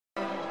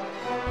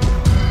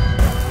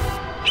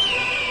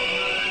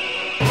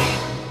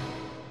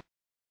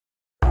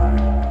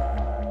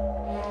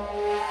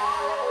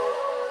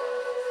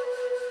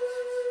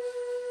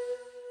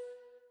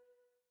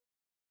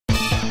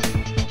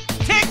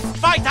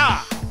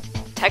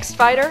Text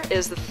Fighter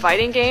is the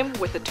fighting game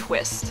with a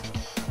twist.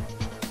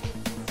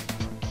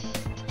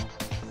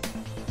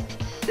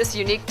 This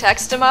unique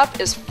text em-up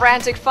is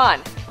frantic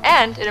fun,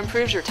 and it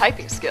improves your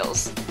typing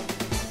skills.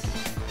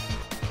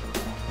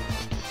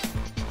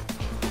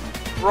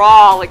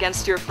 Brawl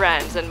against your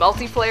friends in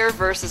multiplayer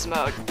versus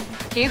mode.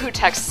 He who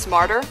texts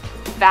smarter,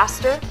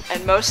 faster,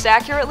 and most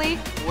accurately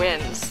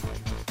wins.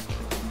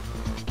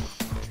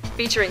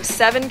 Featuring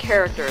 7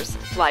 characters,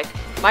 like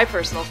my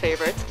personal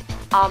favorite,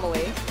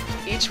 Amelie,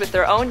 each with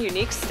their own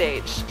unique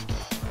stage.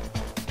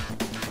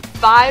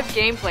 5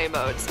 gameplay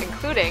modes,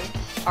 including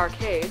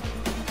arcade,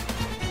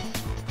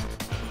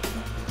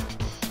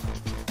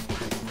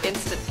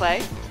 instant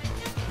play,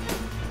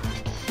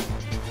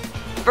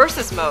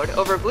 versus mode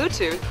over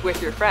Bluetooth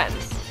with your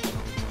friends,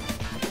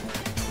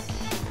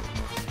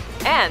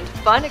 and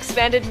fun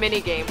expanded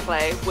mini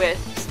gameplay with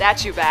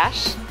Statue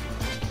Bash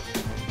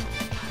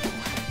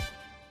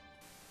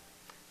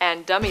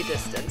and Dummy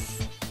Distance.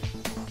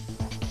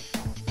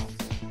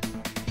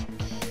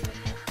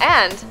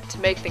 And to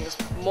make things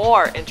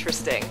more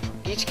interesting,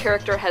 each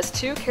character has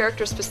 2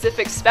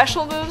 character-specific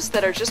special moves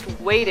that are just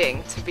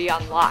waiting to be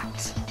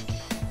unlocked.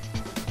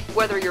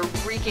 Whether you're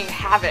wreaking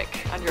havoc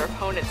on your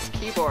opponent's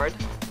keyboard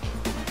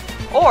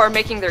or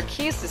making their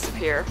keys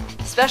disappear,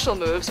 special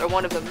moves are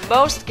one of the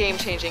most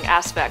game-changing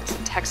aspects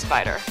of Text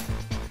Fighter.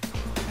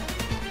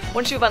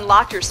 Once you've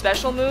unlocked your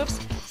special moves,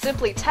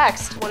 simply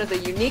text one of the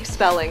unique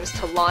spellings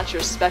to launch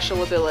your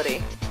special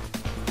ability.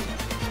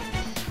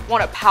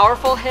 Want a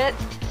powerful hit?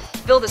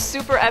 Fill the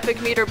super epic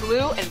meter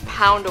blue and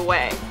pound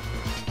away.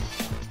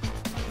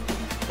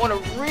 Want a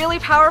really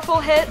powerful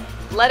hit?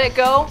 Let it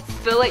go,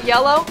 fill it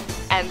yellow,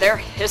 and they're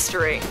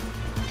history.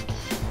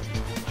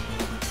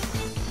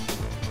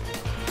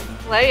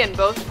 Play in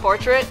both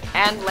portrait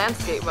and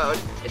landscape mode.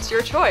 It's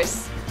your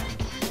choice.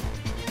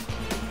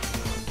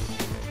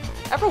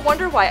 Ever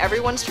wonder why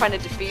everyone's trying to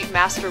defeat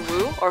Master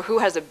Wu or who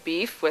has a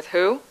beef with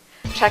who?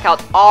 Check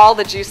out all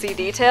the juicy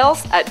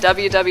details at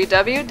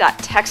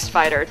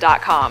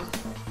www.textfighter.com.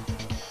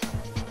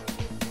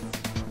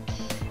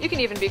 You can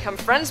even become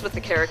friends with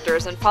the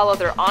characters and follow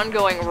their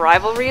ongoing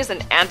rivalries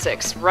and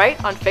antics right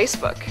on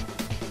Facebook.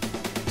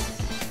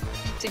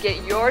 To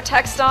get your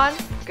text on,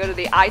 go to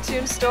the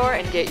iTunes store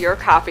and get your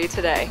copy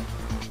today.